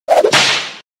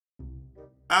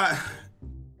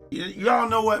Y'all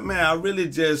know what, man? I really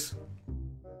just,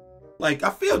 like, I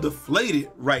feel deflated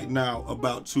right now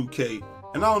about 2K.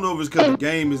 And I don't know if it's because the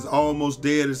game is almost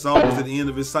dead, it's almost at the end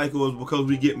of its cycle, or because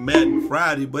we get Madden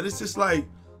Friday, but it's just like,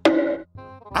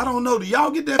 I don't know. Do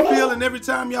y'all get that feeling every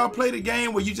time y'all play the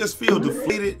game where you just feel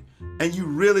deflated and you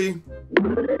really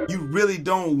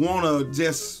don't want to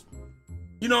just,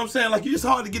 you know what I'm saying? Like, it's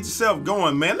hard to get yourself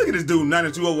going, man. Look at this dude,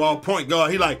 92 overall point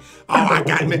guard. He like, oh, I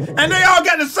got me. And they all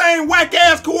got the same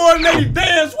whack-ass coordinated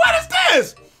dance. What is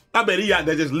this? I bet he out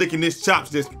there just licking his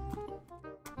chops, just.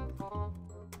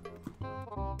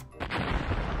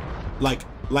 Like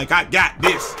I got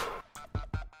this.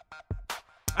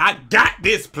 I got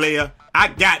this, player. I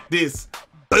got this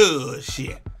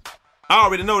bullshit. I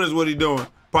already know that's what he's doing.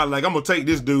 Probably like, I'm gonna take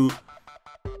this dude.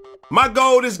 My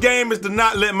goal this game is to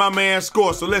not let my man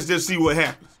score, so let's just see what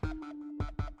happens. Cause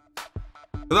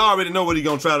I already know what he's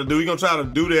gonna try to do. He's gonna try to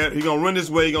do that. He's gonna run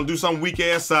this way. He's gonna do some weak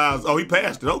ass size. Oh, he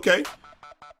passed it. Okay.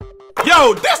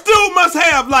 Yo, this dude must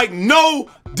have like no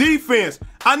defense.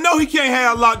 I know he can't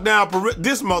have lockdown.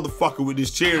 This motherfucker with this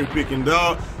cherry picking,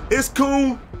 dog. It's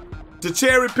cool to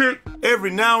cherry pick every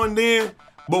now and then,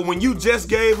 but when you just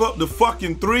gave up the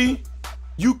fucking 3,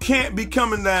 you can't be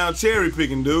coming down cherry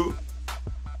picking, dude.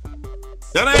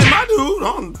 That ain't my dude.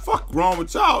 Oh, fuck wrong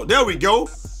with y'all. There we go.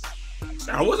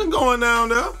 I wasn't going down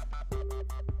there.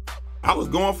 I was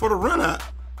going for the run out.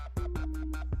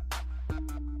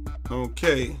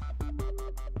 Okay.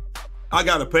 I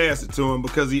gotta pass it to him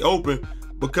because he open.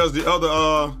 Because the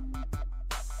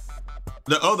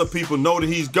other people know that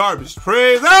he's garbage.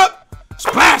 Praise up!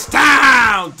 Splash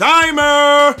down!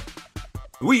 Timer!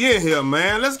 We in here,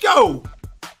 man. Let's go.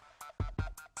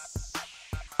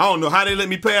 I don't know how they let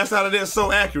me pass out of there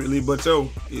so accurately, but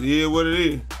yo, it is what it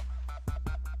is.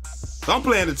 So I'm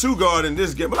playing the 2 guard in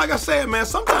this game. But like I said, man,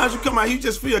 sometimes you come out, you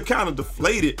just feel kind of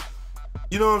deflated.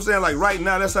 You know what I'm saying? Like right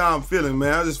now, that's how I'm feeling,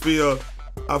 man.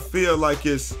 I feel like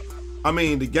it's, I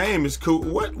mean, the game is cool.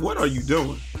 What are you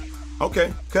doing?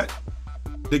 Okay, cut.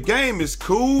 The game is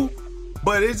cool,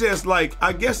 but it's just like,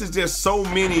 I guess it's just so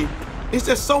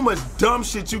much dumb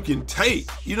shit you can take.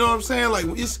 You know what I'm saying? Like,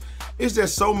 it's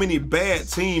just so many bad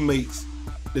teammates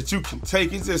that you can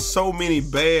take. It's just so many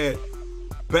bad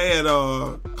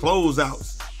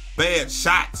closeouts, bad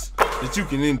shots that you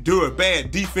can endure, bad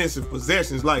defensive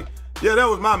possessions. Like, yeah, that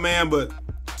was my man, but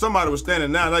somebody was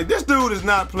standing down. Like, this dude is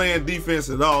not playing defense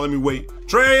at all. Let me wait.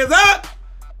 Trays up!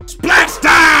 Splash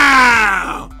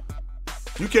down!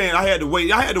 You can't, I had to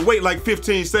wait like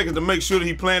 15 seconds to make sure that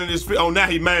he planted his feet. Oh, now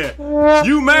he mad.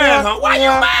 You mad, huh? Why you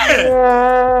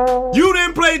mad? You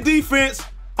didn't play defense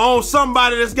on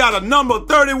somebody that's got a number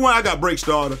 31. I got break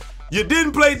starter. You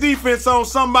didn't play defense on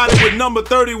somebody with number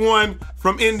 31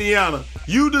 from Indiana.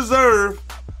 You deserve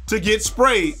to get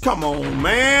sprayed. Come on,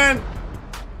 man.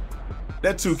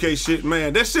 That 2K shit,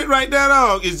 man. That shit right there,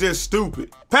 dog, is just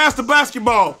stupid. Pass the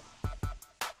basketball.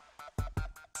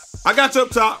 I got you up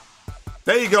top.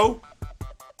 There you go.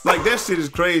 Like, that shit is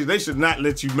crazy. They should not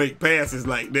let you make passes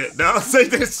like that, dog. Say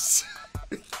this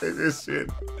shit.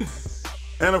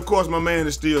 And of course, my man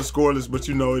is still scoreless, but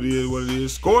you know it is what it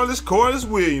is. Scoreless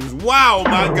Williams. Wow,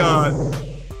 my God.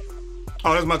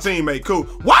 Oh, that's my teammate. Cool.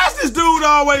 Why is this dude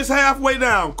always halfway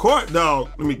down court,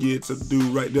 dog? Let me get to the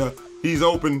dude right there. He's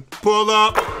open. Pull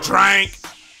up. Drink.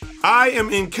 I am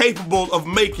incapable of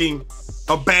making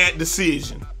a bad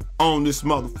decision on this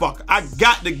motherfucker. I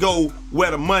got to go where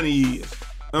the money is. You know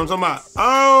what I'm talking about?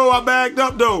 Oh, I backed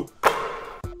up, though.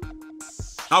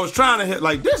 I was trying to hit,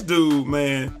 like, this dude,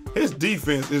 man, his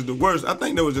defense is the worst. I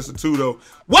think that was just a 2, though.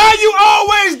 Why are you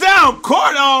always down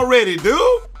court already,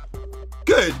 dude?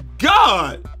 Good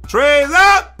God. Trays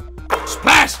up.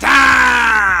 Splash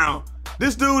down.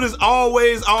 This dude is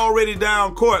always already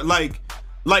down court. Like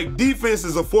defense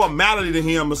is a formality to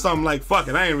him or something. Like, fuck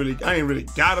it, I ain't really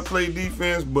gotta play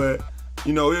defense, but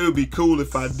you know, it would be cool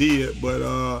if I did. But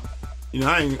you know,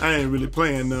 I ain't really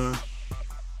playing none.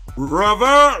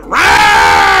 Reverse.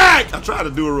 I tried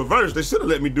to do a reverse. They should have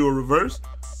let me do a reverse.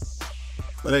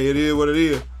 But hey, it is what it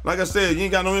is. Like I said, you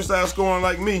ain't got no inside scoring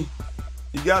like me.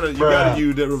 You gotta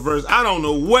use that reverse. I don't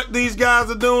know what these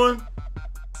guys are doing.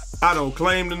 I don't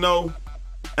claim to know.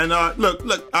 And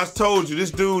look, I told you, this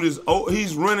dude is,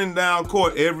 he's running down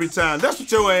court every time. That's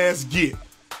what your ass get.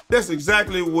 That's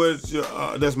exactly what,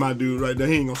 that's my dude right there.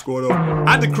 He ain't gonna score though.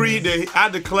 I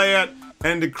declared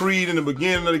and decreed in the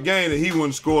beginning of the game that he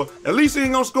wouldn't score. At least he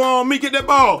ain't gonna score on me. Get that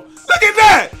ball. Look at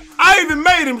that. I even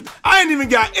made him, I ain't even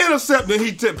got intercepted.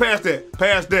 He passed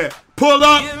that. Pull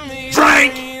up,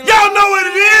 drink. Y'all know what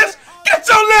it is. Get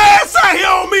your ass out here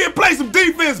on me and play some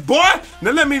defense, boy.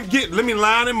 Now let me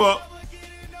line him up.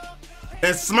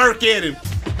 and smirk at him.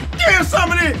 Give him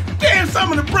some of this. Give him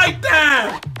some of the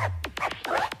breakdown.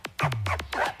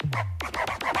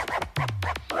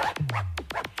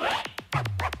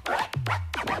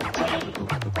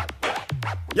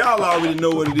 Y'all already know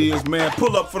what it is, man.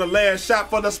 Pull up for the last shot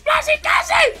for the splashy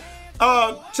gassy.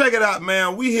 Check it out,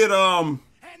 man. We hit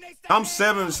I'm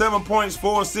 7 points,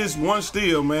 4 assists, 1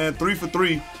 steal, man. 3 for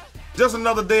 3. Just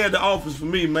another day at the office for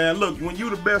me, man. Look, when you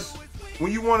the best,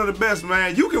 when you one of the best,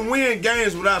 man, you can win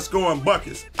games without scoring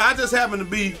buckets. I just happen to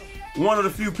be one of the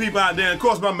few people out there. Of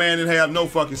course, my man didn't have no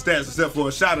fucking stats except for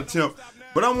a shot attempt.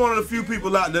 But I'm one of the few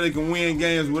people out there that can win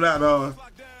games without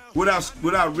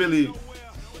really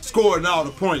scoring all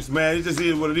the points, man. It just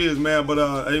is what it is, man.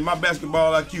 But hey, my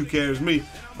basketball IQ carries me.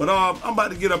 But I'm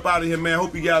about to get up out of here, man.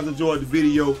 Hope you guys enjoyed the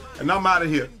video, and I'm out of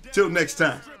here. Till next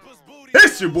time.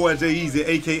 It's your boy Jay Easy,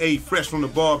 aka Fresh from the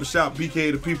Barbershop,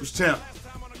 BK the People's Champ.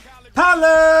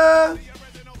 Holla!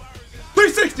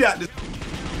 360 out this.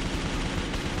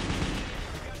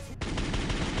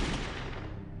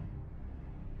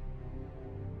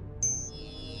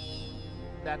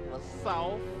 That was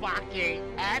so fucking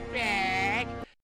epic!